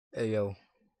Hey yo,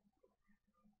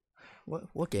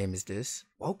 what game is this?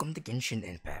 Welcome to Genshin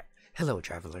Impact. Hello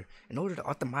traveler. In order to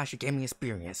optimize your gaming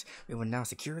experience, we will now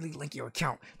securely link your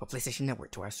account for PlayStation Network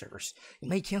to our servers. You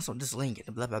may cancel this link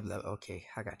and blah blah blah. Okay,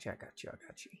 I got you.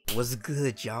 What's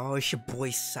good, y'all? It's your boy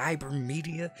Cyber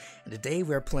Media, and today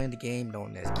we're playing the game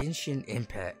known as Genshin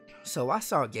Impact. So I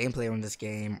saw gameplay on this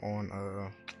game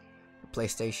on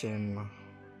PlayStation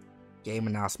game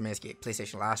announcements,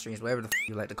 PlayStation live streams, whatever the f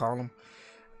you like to call them.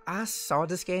 I saw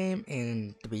this game,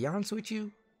 and to be honest with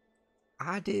you,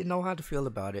 I didn't know how to feel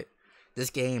about it. This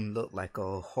game looked like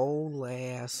a whole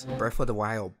ass Breath of the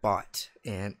Wild bot,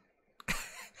 and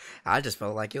I just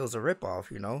felt like it was a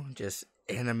ripoff, you know, just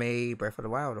anime Breath of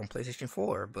the Wild on PlayStation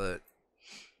 4. But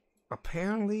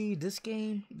apparently, this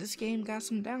game got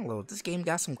some downloads. This game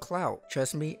got some clout.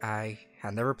 Trust me, I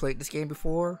had never played this game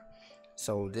before,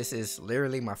 so this is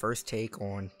literally my first take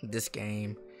on this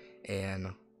game,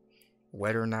 and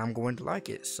whether or not I'm going to like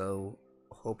it. So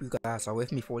hope you guys are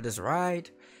with me for this ride,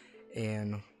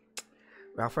 and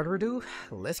without further ado,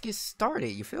 let's get started.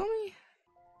 You feel me?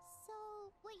 So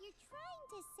what you're trying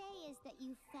to say is that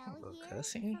you fell here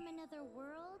cussing? from another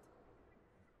world?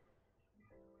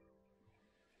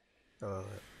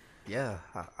 Yeah,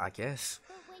 I guess.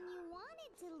 But when you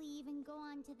wanted to leave and go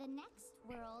on to the next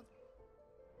world,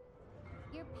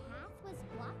 your path was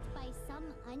blocked by some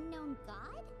unknown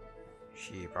god?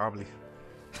 She probably.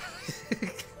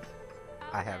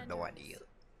 I have no idea.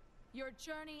 Your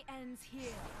journey ends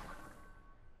here.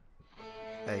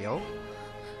 Hey yo.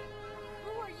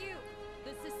 Who are you?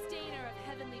 The sustainer of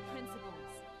heavenly principles.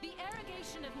 The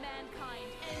arrogation of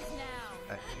mankind ends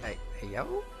now. Hey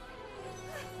yo.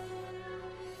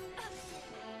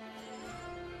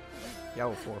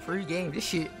 Yo, for a free game,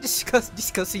 this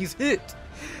cutscene's hit.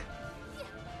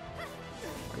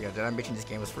 Oh yeah, did I mention this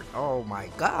game was free? Oh my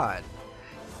god.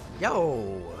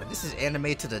 Yo, this is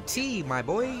anime to the T, my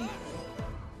boy.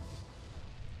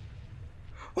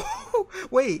 Oh,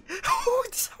 wait. Oh,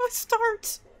 this is how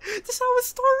it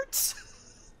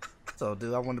starts. So,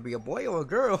 do I want to be a boy or a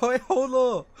girl? Hey, hold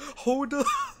up. Hold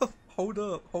up.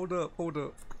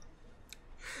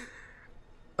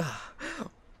 The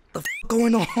f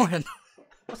going on?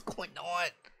 What's going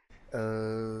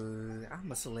on?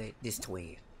 I'ma select this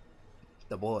twin.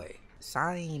 The boy.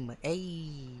 Sime.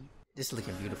 Hey. This is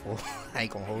looking beautiful. I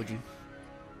ain't gonna hold you.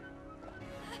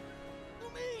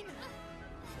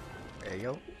 Hey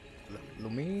yo.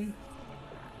 Lumine.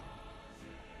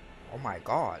 Oh my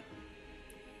god.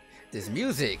 This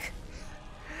music.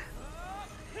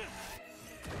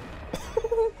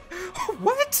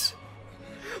 What?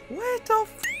 What the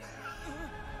f?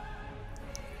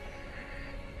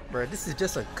 Bruh, this is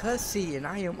just a cutscene and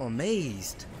I am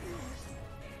amazed.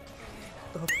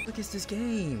 The fuck is this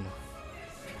game?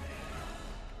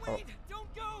 Oh.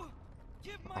 Don't go!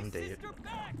 Give my I'm dead. sister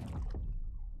back!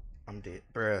 I'm dead.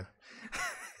 Bruh.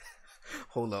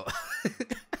 Hold up.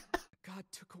 God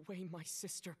took away my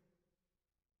sister.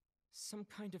 Some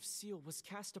kind of seal was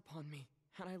cast upon me,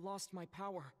 and I lost my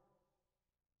power.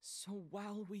 So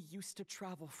while we used to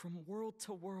travel from world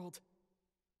to world,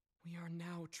 we are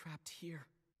now trapped here.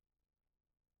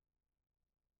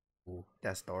 Ooh,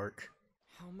 that's dark.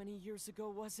 How many years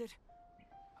ago was it?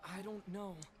 I don't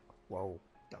know. Whoa,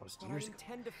 that was But years I ago.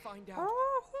 intend to find out.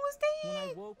 Oh, who was When that?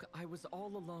 I woke, I was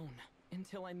all alone,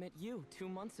 until I met you 2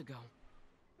 months ago.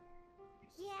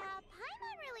 Yeah,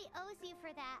 Paimon really owes you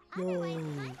for that. Yo. Otherwise,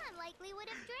 Paimon likely would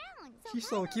have drowned. So She's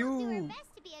so Paimon will do her cute.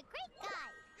 best to be a great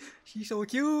guy. She's so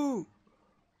cute.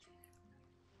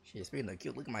 Shit, speaking of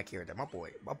cute, look at my character. My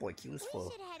boy cute as We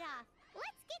fuck. should head off.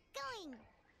 Let's get going.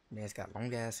 Man's got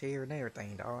long ass hair and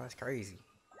everything, dog. That's crazy.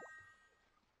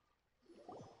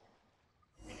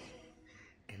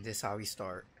 And this how we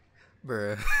start.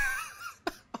 Bruh.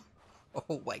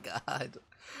 Oh my god.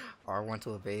 R1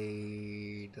 to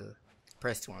evade.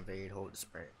 Press to invade, hold the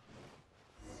spread.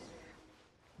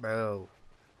 Bro.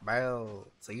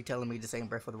 So you telling me this ain't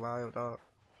Breath of the Wild, dog?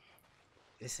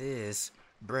 This is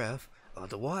Breath of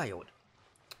the Wild.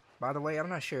 By the way, I'm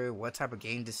not sure what type of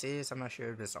game this is. I'm not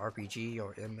sure if it's RPG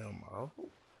or MMO.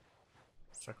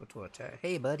 Circle to attack.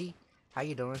 Hey, buddy. How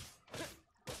you doing?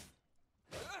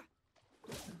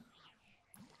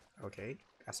 Okay.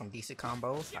 Got some decent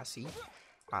combos. I see.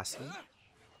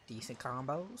 Decent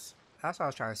combos. That's what I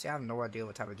was trying to say. I have no idea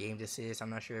what type of game this is.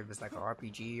 I'm not sure if it's like an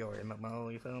RPG or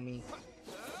MMO. You feel me?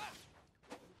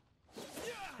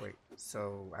 Wait.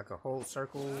 So I could hold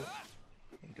circle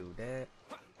and do that.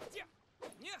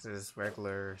 This is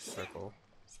regular circle.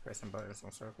 Just pressing buttons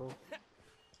on circle.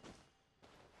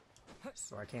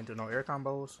 So I can't do no air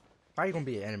combos. Why you gonna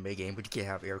be an anime game but you can't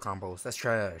have air combos? That's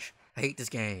trash. I hate this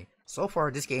game. So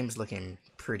far, this game is looking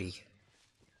pretty.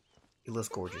 It looks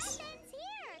gorgeous. Path ends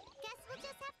here. Guess we'll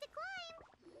just have to climb.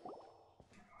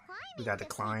 Climbing We got to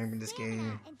climb in this depletes game.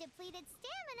 stamina, and depleted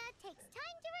stamina takes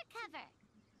time to recover.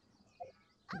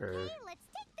 Okay, let's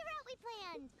take the route we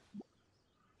planned.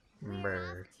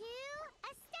 We're off to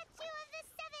a statue of the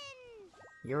seven.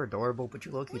 You're adorable, but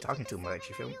you look, you're talking too much.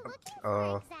 You feel me?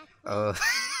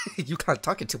 Exactly. You kind of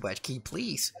talking too much. Can you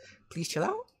please chill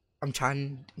out? I'm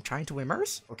trying to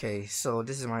immerse. Okay, so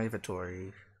this is my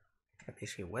inventory. I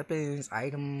basically weapons,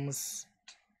 items,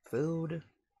 food.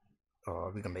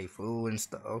 Oh, we can make food and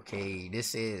stuff. Okay,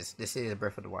 this is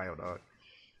Breath of the Wild, dog.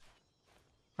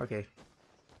 Okay.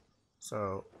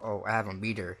 So, oh, I have a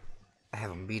meter. I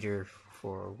have a meter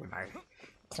for when I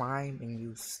climb and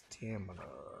use stamina.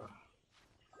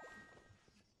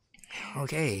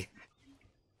 Okay.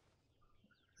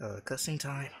 Cutscene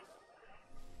time.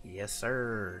 Yes,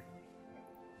 sir.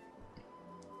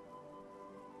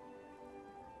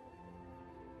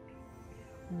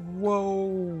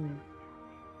 Whoa.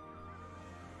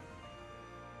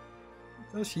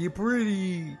 Oh, she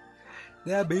pretty.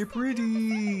 That be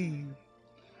pretty.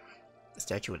 The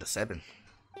statue of the seven.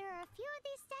 There are a few of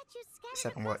these statues scattered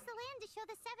Seven across what? the land to show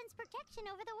the Seven's protection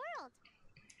over the world.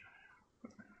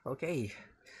 Okay.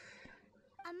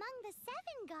 Among the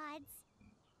seven gods,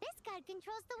 this god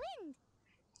controls the wind.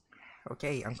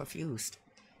 Okay, I'm confused.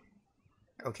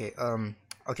 Okay,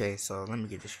 okay, so let me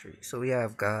get this straight. So we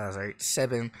have gods, right?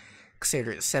 Seven,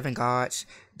 considered seven gods.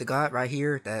 The god right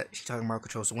here that she's talking about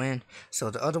controls the wind. So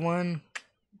the other one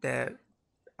that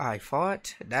I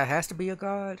fought, that has to be a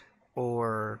god,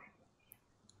 or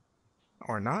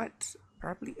not?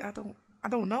 Probably. I don't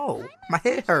know. My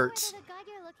head hurts. Whether the god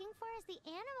you're looking for is the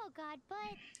animal god,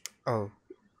 but Oh,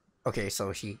 okay.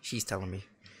 So she's telling me.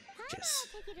 Paimon will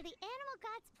take you to the animal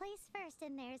god's place first,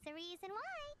 and there's the reason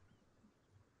why.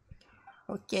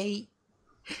 Okay,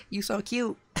 you so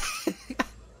cute.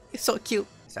 You're so cute.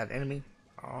 Is that an enemy?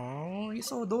 Oh, you're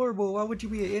so adorable. Why would you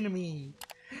be an enemy?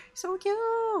 So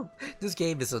cute. This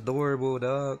game is adorable,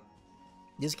 dog.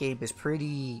 This game is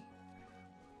pretty.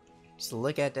 Just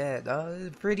look at that, dog.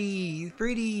 It's pretty. It's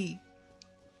pretty.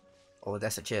 Oh,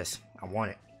 that's a chest. I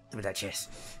want it. Give me that chest.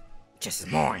 Chest is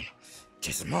mine.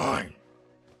 Chest is mine.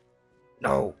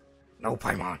 No. No,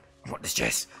 Paimon. I want this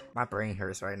chest. My brain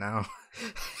hurts right now.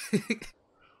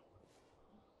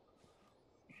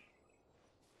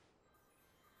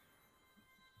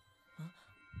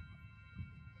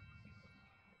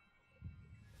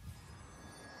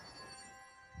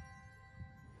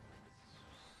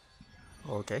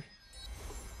 Okay.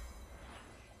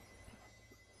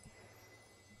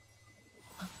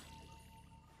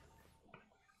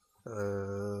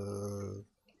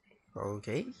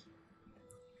 Okay.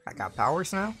 I got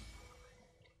powers now?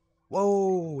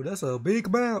 Whoa, that's a big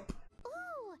map.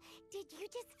 Ooh, did you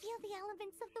just feel the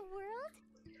elements of the world?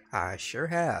 I sure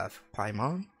have,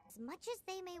 Paimon. As much as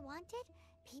they may want it,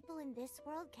 people in this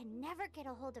world can never get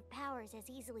a hold of powers as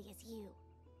easily as you.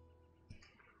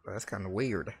 Well, that's kind of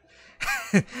weird.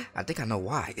 I think I know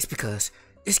why. It's because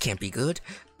this can't be good.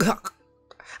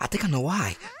 I think I know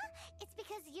why. Huh? It's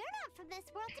because you're not from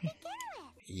this world to begin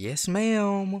with. Yes,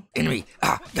 ma'am. Enemy.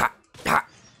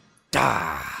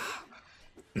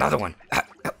 Another one.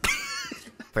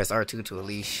 Press R2 to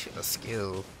unleash a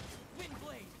skill.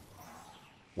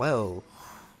 Whoa.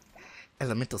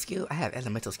 Elemental skill. I have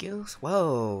elemental skills.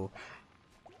 Whoa.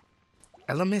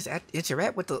 Elements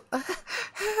interact with the.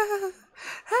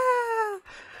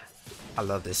 I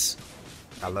love this.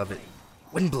 I love it.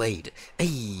 Windblade. Hey.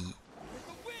 These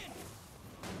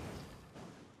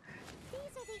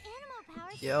are the animal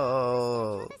powers.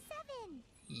 Yo. The seven.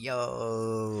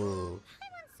 Yo.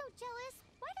 Paimon's so jealous.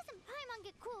 Why doesn't Paimon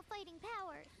get cool fighting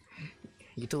powers?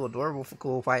 You too adorable for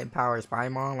cool fighting powers,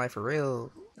 Paimon. Like for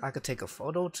real. I could take a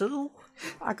photo too.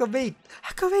 I could make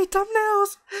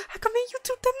thumbnails. I could make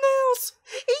YouTube thumbnails.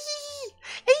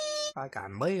 I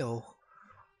got mail.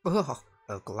 Ugh,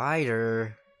 a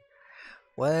glider.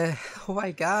 What? Oh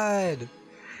my god.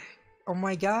 Oh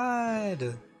my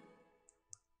god.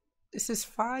 This is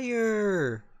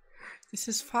fire. This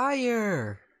is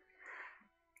fire.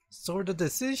 Sword of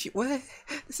Decision. What?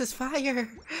 This is fire.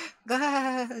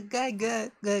 God.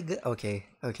 Okay.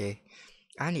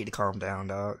 I need to calm down,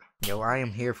 dog. Yo, I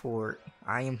am here for it.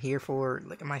 I am here for it.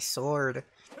 Look at my sword.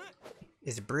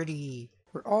 It's pretty.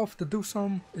 We're off to do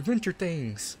some adventure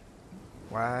things.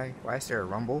 Why is there a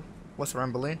rumble? What's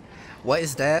rumbling? What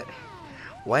is that?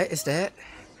 What is that?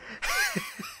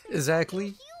 Exactly.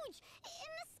 Huge!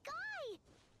 In the sky!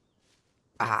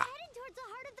 Ah, Heading towards the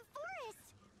heart of the forest.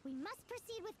 We must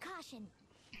proceed with caution.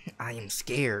 I am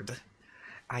scared.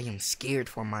 I am scared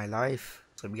for my life.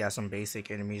 So we got some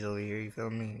basic enemies over here, you feel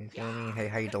me? You feel me? Hey,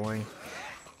 how you doing?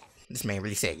 This man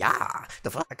really said, yeah.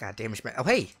 The fuck? I got damage, man. Oh,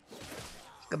 hey.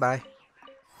 Goodbye.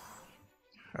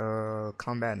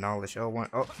 Combat knowledge. Oh, one.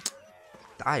 Oh,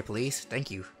 die, please. Thank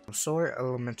you. Sword,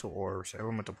 elemental orbs,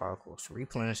 elemental particles,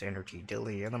 replenish energy,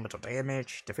 daily elemental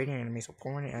damage, defeating enemies with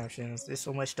permanent actions. There's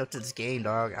so much stuff to this game,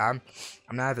 dog. I'm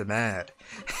not even mad.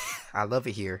 I love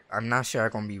it here. I'm not sure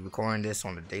I'm gonna be recording this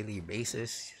on a daily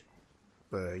basis,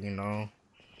 but you know,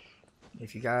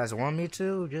 if you guys want me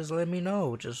to, just let me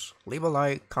know. Just leave a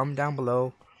like, comment down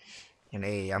below, and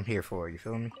hey, I'm here for it. You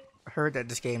feel me? I heard that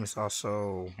this game is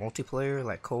also multiplayer,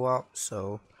 like co-op,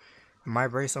 so I might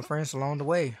bring some friends along the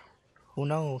way. Who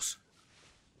knows?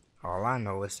 All I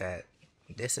know is that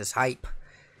this is hype.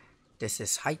 This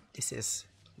is hype. This is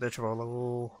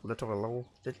literal. This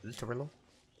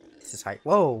is hype.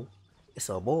 Whoa! It's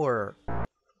a board.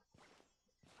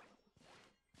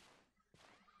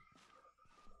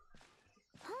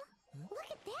 Huh? Look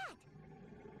at that!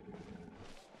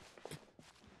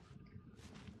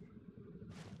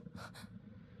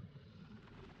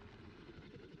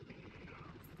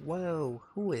 Whoa!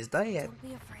 Who is that? Don't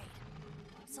be afraid.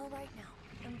 It's all right now.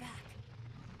 I'm back.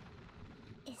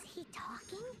 Is he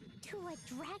talking to a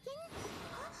dragon?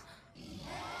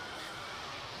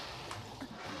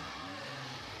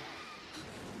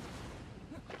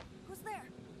 Who's there?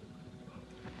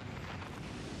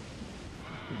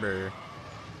 Brr.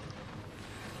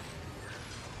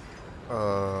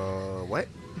 What?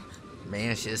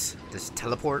 Man, it's just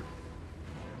teleport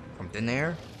from thin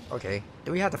air? Okay.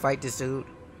 Do we have to fight this dude?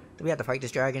 Do we have to fight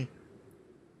this dragon?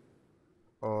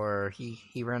 Or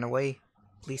he ran away?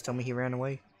 Please tell me he ran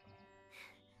away.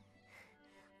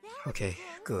 That was Okay,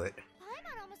 close. good.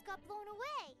 Paimon almost got blown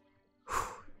away.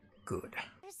 Good.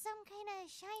 There's some kind of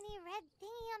shiny red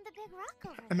thingy on the big rock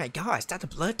over Oh there. my god, is that the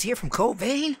blood tear from Cold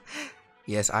Vein?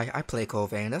 Yes, I play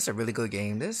Cold Vein. That's a really good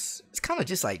game. It's kind of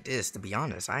just like this, to be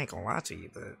honest. I ain't gonna lie to you,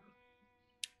 but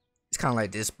it's kind of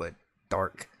like this, but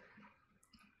dark.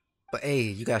 But hey,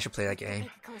 you guys should play that game.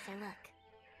 Take a closer look.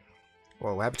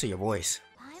 Whoa, what happened to your voice?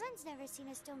 Paimon's never seen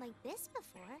a stone like this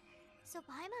before, so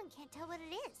Paimon can't tell what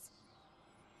it is.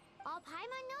 All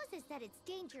Paimon knows is that it's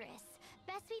dangerous.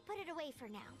 Best we put it away for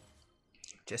now.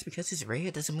 Just because it's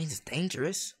red doesn't mean it's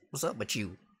dangerous. What's up with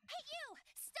you? Hey, you!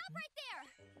 Stop right there!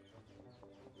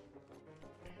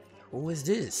 Who is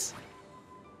this?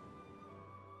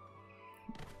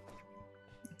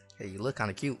 Hey, you look kind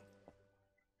of cute.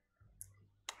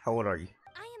 How old are you?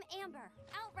 I am Amber,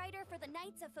 outrider for the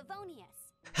Knights of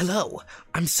Favonius. Hello,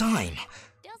 I'm Syme.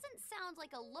 Doesn't sound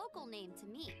like a local name to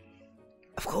me.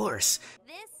 Of course.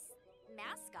 This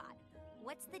mascot,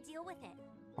 what's the deal with it?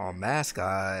 Oh,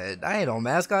 mascot. I ain't no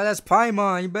mascot. That's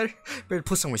Paimon. You better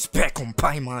put some respect on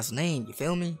Paimon's name. You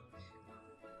feel me?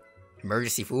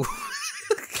 Emergency food.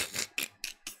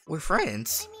 We're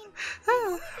friends. I mean,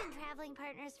 we've been traveling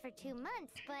partners for 2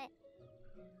 months, but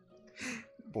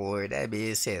Boy, that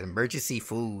bitch said emergency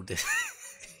food. There's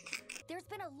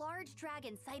been a large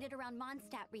dragon sighted around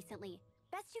Mondstadt recently.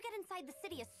 Best you get inside the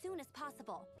city as soon as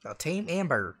possible. So Team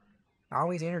Amber,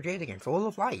 always energetic and full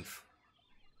of life.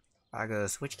 I gotta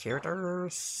switch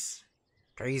characters.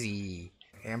 Crazy.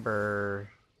 Amber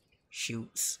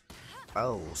shoots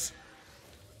bows.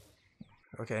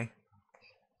 Okay.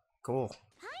 Cool.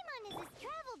 Paimon is his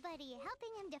travel buddy,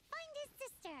 helping him to find his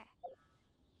sister.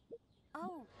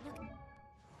 Oh, look.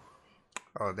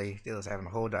 Oh, they was having a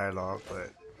whole dialogue,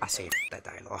 but I saved that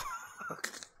dialogue.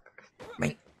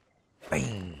 Bang,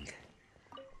 bang.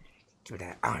 Give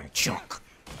that iron chunk.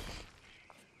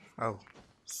 Oh,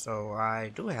 so I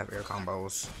do have air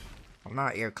combos. Well,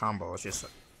 not air combos, just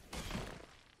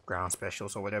ground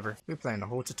specials or whatever. We're playing the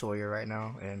whole tutorial right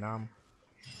now, and I'm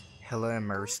hella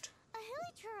immersed. A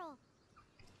hilichurl.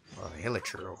 Oh,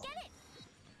 hilichurl.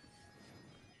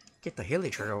 Get the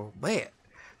hilichurl. Wait.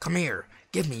 Come here.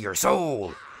 Give me your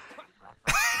soul.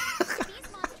 These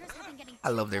monsters have been getting I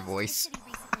love their too close voice. to the city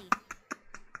recently.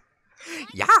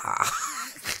 Yeah.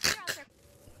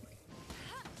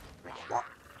 They're out there.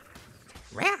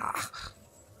 Yeah.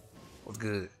 What's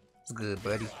good? What's good,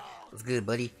 buddy? What's good,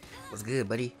 buddy? What's good,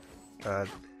 buddy?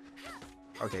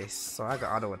 Okay, so I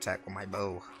got auto attack with my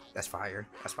bow. That's fire.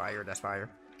 That's fire. That's fire.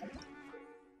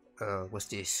 What's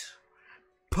this?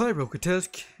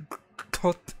 Pyrocatask.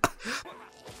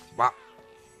 Wow.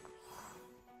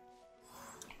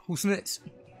 Who's next?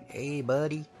 Hey,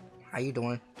 buddy. How you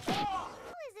doing? How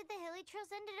is it the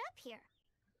hilichurls ended up here?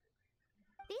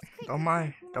 These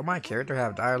creatures Don't my character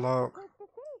have dialogue? like the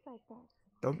cities like that.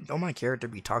 Don't my character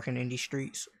be talking in these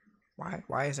streets?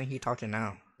 Why isn't he talking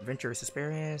now? Adventurous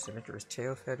experience, adventurous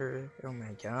tail feather. Oh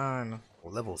my god.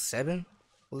 Level 7?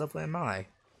 What level am I?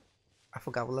 I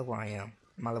forgot what level I am.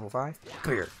 Am I level 5?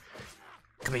 Come here.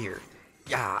 Come here.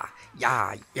 Yeah,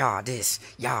 yeah, yeah, this.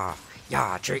 Yeah,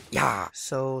 yeah, trick, yeah.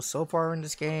 So far in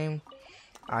this game,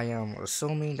 I am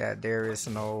assuming that there is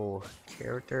no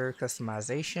character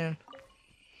customization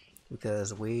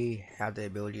because we have the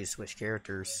ability to switch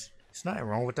characters. There's nothing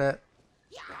wrong with that.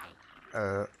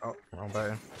 Oh, wrong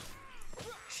button.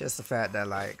 It's just the fact that,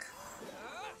 like,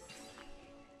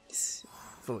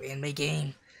 for anime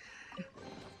game,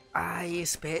 I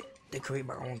expect to create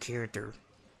my own character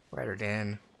rather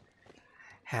than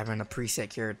having a preset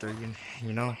character,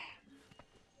 you know?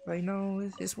 But, you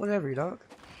know, it's whatever, dog.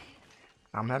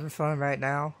 I'm having fun right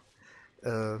now.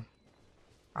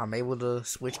 I'm able to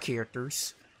switch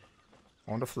characters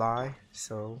on the fly,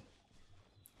 so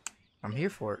I'm here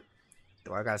for it.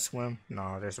 Do I gotta swim?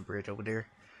 No, there's a bridge over there.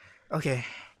 Okay.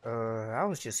 I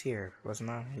was just here, wasn't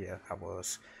I? Yeah, I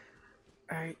was.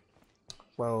 Alright.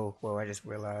 Whoa, I just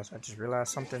realized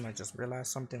something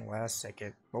last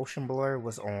second. Motion blur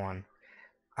was on.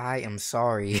 I am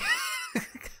sorry.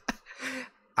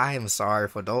 I am sorry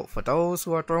for those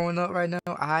who are throwing up right now.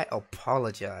 I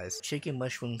apologize. Chicken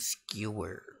mushroom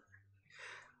skewer.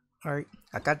 Alright,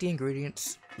 I got the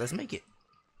ingredients. Let's make it.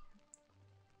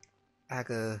 I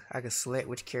could select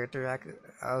which character I could.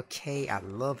 Okay, I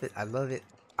love it.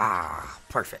 Ah,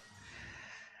 perfect.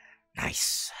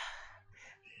 Nice.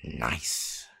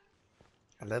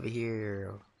 I love it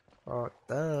here. Oh,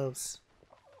 doves.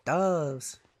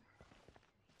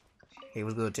 Hey,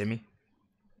 what's good, Timmy?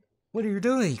 What are you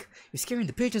doing? You're scaring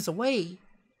the pigeons away.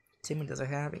 Timmy doesn't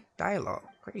have a dialogue.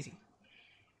 Crazy.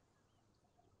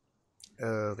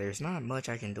 There's not much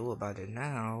I can do about it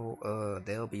now.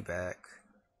 They'll be back.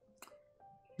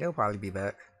 They'll probably be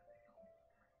back.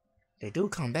 They do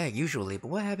come back usually, but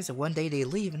what happens if one day they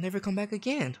leave and never come back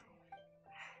again?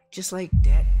 Just like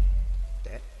that.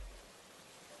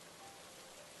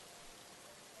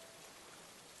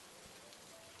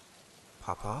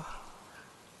 Papa?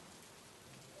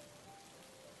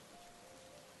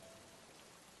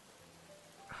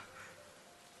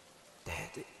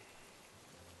 Dad?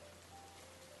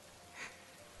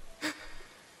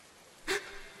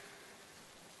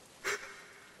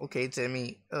 Okay,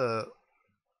 Timmy,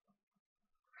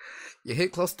 you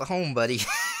hit close to home, buddy.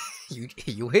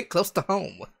 you hit close to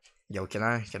home. Yo, can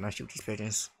I shoot these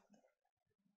pigeons?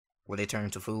 Will they turn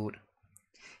into food?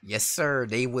 Yes, sir,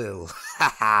 they will.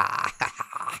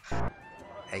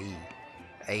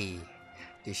 Hey,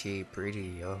 this shit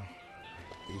pretty, yo.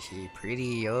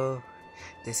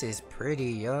 This is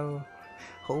pretty, yo.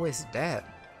 Who is that?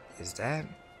 Is that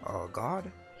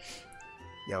God?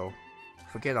 Yo,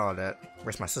 forget all that.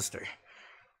 Where's my sister?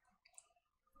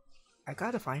 I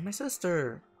gotta find my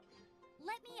sister.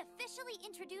 Let me officially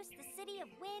introduce the city of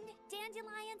wind,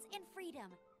 dandelions, and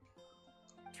freedom.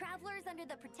 Travelers under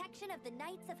the protection of the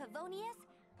Knights of Favonius,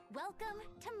 welcome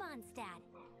to Mondstadt.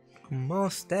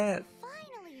 Mondstadt.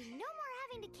 Finally, no more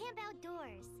having to camp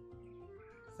outdoors.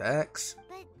 Facts.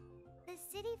 But the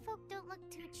city folk don't look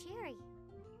too cheery.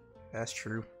 That's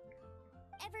true.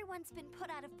 Everyone's been put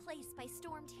out of place by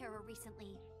storm terror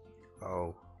recently.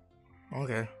 Oh,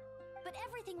 okay. But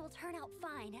everything will turn out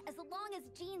fine as long as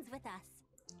Jean's with us.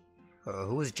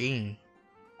 Who is Jean?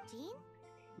 Jean?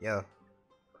 Yeah.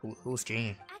 Who's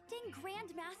Jean? Acting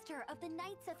Grand Master of the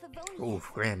Knights of Favonius. Oh,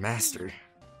 Grand Master.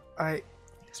 Alright,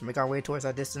 let's make our way towards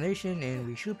our destination and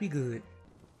we should be good.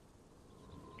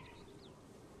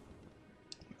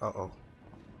 Uh-oh.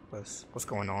 What's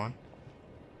going on?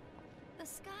 The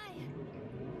sky.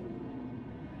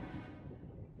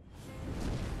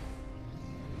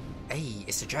 Hey,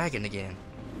 it's the dragon again.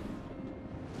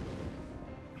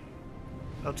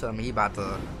 Don't tell me he about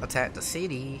to attack the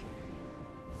city.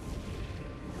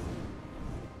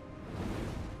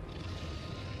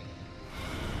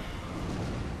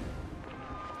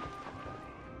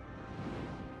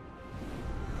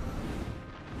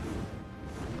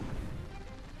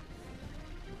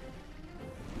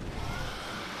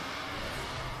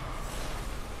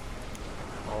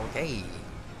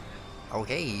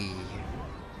 Okay.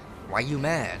 Why you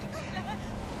mad?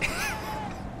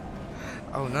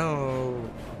 Oh no.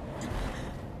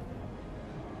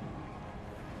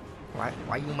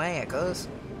 Why you mad, cuz?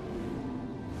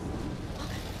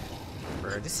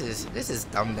 Bro, this is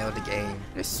thumbnail the game.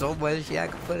 There's so much shit I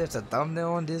could put as a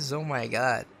thumbnail on this. Oh my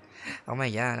god. I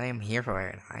am here for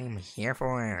it.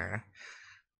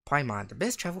 Paimon, the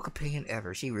best travel companion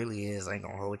ever. She really is. I ain't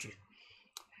gonna hold you.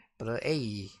 But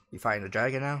hey, we fighting the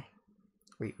dragon now?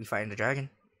 We fighting the dragon?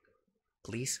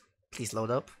 Please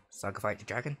load up so I can fight the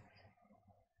dragon.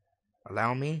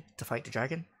 Allow me to fight the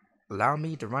dragon? Allow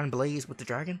me to run blaze with the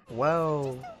dragon?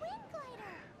 Well, Just a wind glider.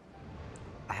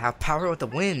 I have power with the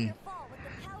wind. Your fall with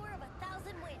the power of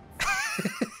 1,000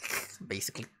 winds.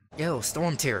 Basically. Yo,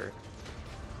 Storm Terror.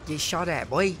 Get shot at,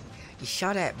 boy. Get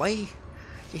shot at, boy.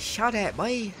 Get shot at,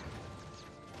 boy.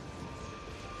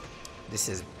 This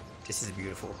is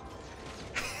beautiful.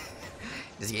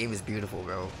 This game is beautiful,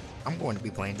 bro. I'm going to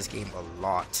be playing this game a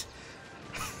lot.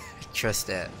 Trust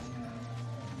that.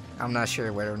 I'm not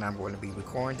sure whether or not I'm going to be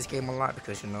recording this game a lot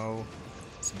because, you know,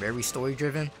 it's very story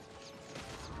driven.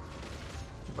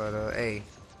 But hey,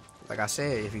 like I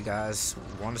said, if you guys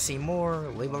want to see more,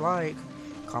 leave a like,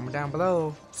 comment down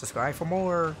below, subscribe for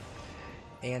more,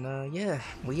 and yeah,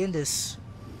 we end this.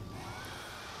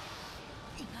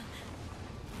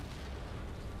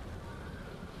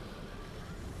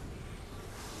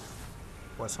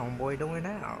 What's homeboy doing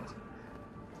now?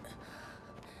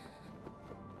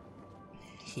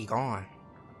 He gone.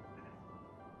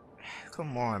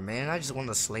 Come on, man. I just want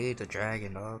to slay the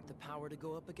dragon, dog. The power to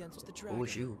go up against the dragon. Who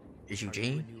is you? Is you Are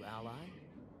Gene? a new ally?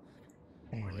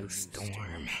 Or a new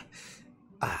storm.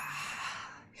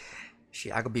 Ah.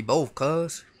 Shit, I could be both,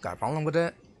 cuz. Got a problem with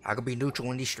that? I could be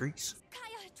neutral in these streets.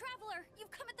 Kaya, Traveler,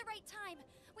 you've come at the right time.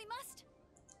 We must.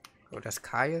 Oh, that's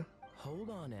Kaya? Hold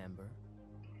on, Amber.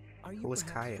 Are you Who is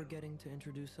perhaps Kaya? forgetting to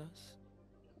introduce us?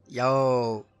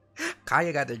 Yo,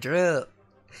 Kaya got the drip.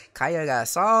 Kaya got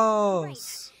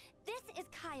sauce. This is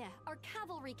Kaya, our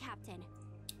cavalry captain.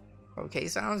 Okay,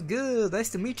 sounds good. Nice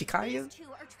to meet you, Kaya. These two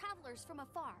are travelers from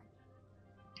afar.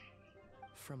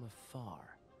 From afar.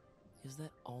 Is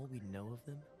that all we know of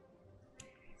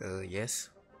them? Yes,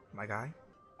 my guy.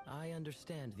 I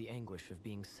understand the anguish of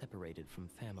being separated from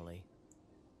family.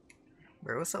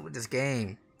 Bro, what's up with this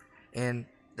game? And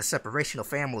the separation of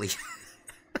family.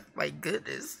 My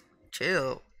goodness.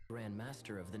 Chill. Grand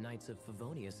Master of the Knights of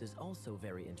Favonius is also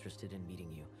very interested in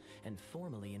meeting you, and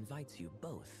formally invites you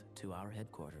both to our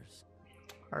headquarters.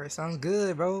 Alright, sounds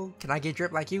good, bro. Can I get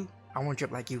drip like you? I want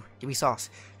drip like you. Give me sauce.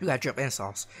 You got drip and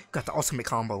sauce. You got the ultimate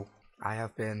combo. I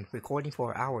have been recording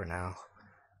for an hour now.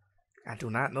 I do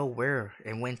not know where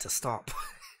and when to stop.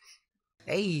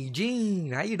 Hey,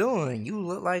 Gene, how you doing? You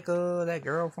look like that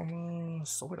girl from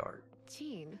Sword Art.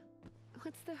 Jean,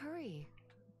 what's the hurry?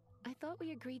 I thought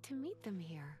we agreed to meet them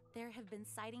here. There have been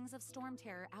sightings of storm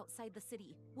terror outside the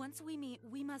city. Once we meet,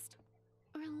 we must...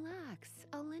 Relax.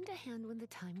 I'll lend a hand when the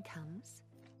time comes.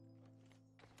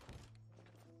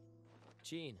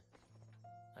 Jean,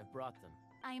 I've brought them.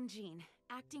 I am Jean,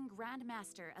 acting Grand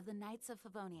Master of the Knights of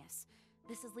Favonius.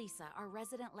 This is Lisa, our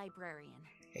resident librarian.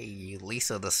 Hey,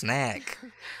 Lisa the snack.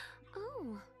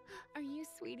 Oh, are you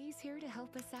sweeties here to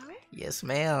help us out? Yes,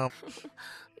 ma'am.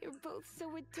 You're both so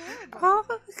adorable.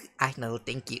 Oh, I know,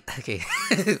 thank you. Okay,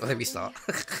 let me stop.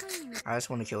 I just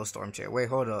want to kill Storm Terror. Wait,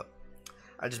 hold up.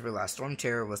 I just realized Storm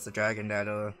Terror was the dragon that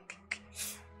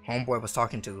Homeboy was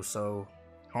talking to, so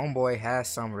Homeboy has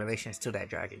some relations to that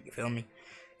dragon, you feel me?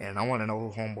 And I want to know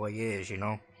who Homeboy is, you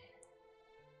know?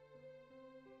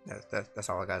 That's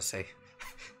all I gotta say.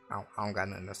 I don't got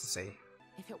nothing else to say.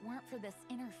 If it weren't for this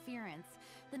interference,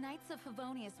 the Knights of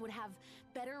Favonius would have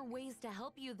better ways to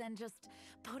help you than just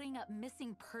putting up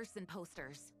missing person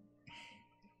posters.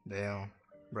 Damn.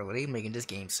 Bro, they making this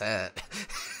game sad.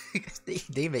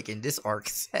 they making this arc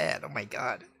sad. Oh my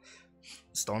god.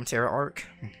 Storm Terror arc?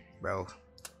 Bro.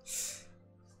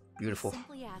 Beautiful.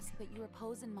 Simply ask that you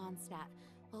repose in Mondstadt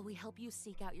while we help you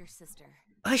seek out your sister.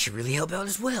 I should really help out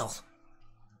as well.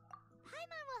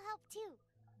 Paimon will help too.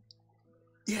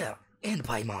 Yeah, and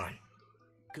Paimon.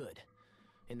 Good.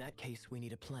 In that case, we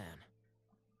need a plan.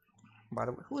 By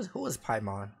the way, who is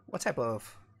Paimon? What type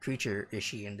of creature is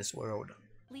she in this world?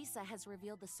 Lisa has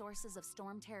revealed the sources of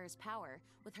Storm Terror's power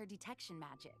with her detection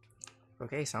magic.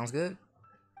 Okay, sounds good.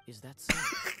 Is that so?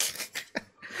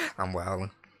 I'm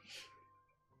wildin'.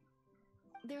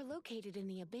 They're located in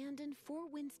the abandoned Four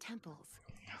Winds temples.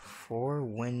 Four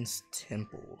Winds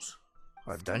temples.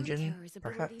 A Storm dungeon, Terror's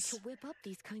ability perhaps? to whip up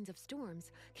these kinds of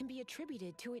storms can be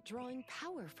attributed to it drawing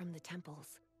power from the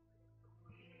temples.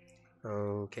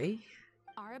 Okay.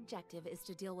 Our objective is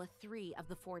to deal with 3 of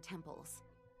the 4 temples.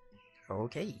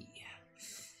 Okay.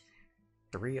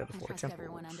 3 of the I 4 trust temples.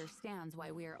 everyone understands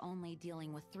why we are only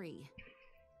dealing with 3.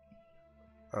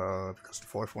 Because the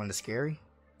 4th one is scary?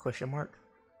 Question mark?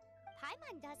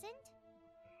 Paimon doesn't.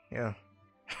 Yeah.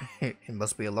 It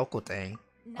must be a local thing.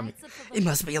 I mean, Knights of it Favonius.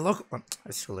 must be a local.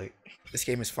 It's too late. This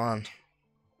game is fun.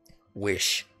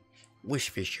 Wish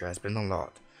feature has been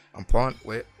unlocked.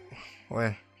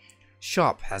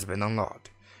 Shop has been unlocked.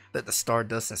 Let the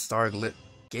Stardust and Starglit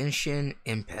Genshin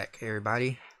Impact,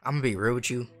 everybody. I'm gonna be real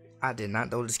with you. I did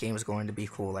not know this game was going to be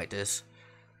cool like this.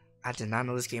 I did not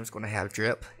know this game was going to have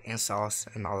drip and sauce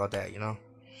and all of that, you know.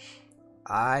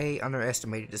 I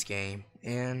underestimated this game,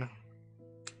 and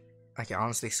I can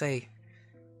honestly say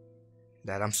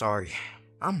that I'm sorry.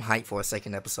 I'm hyped for a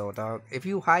second episode, dog. If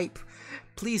you hype,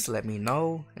 please let me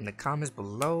know in the comments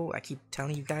below. I keep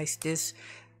telling you guys this.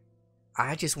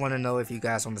 I just want to know if you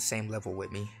guys on the same level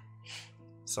with me.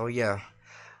 So yeah,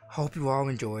 hope you all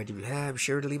enjoyed. If you have, be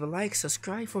sure to leave a like,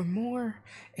 subscribe for more,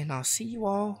 and I'll see you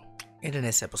all in the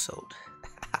next episode.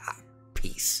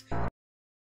 Peace.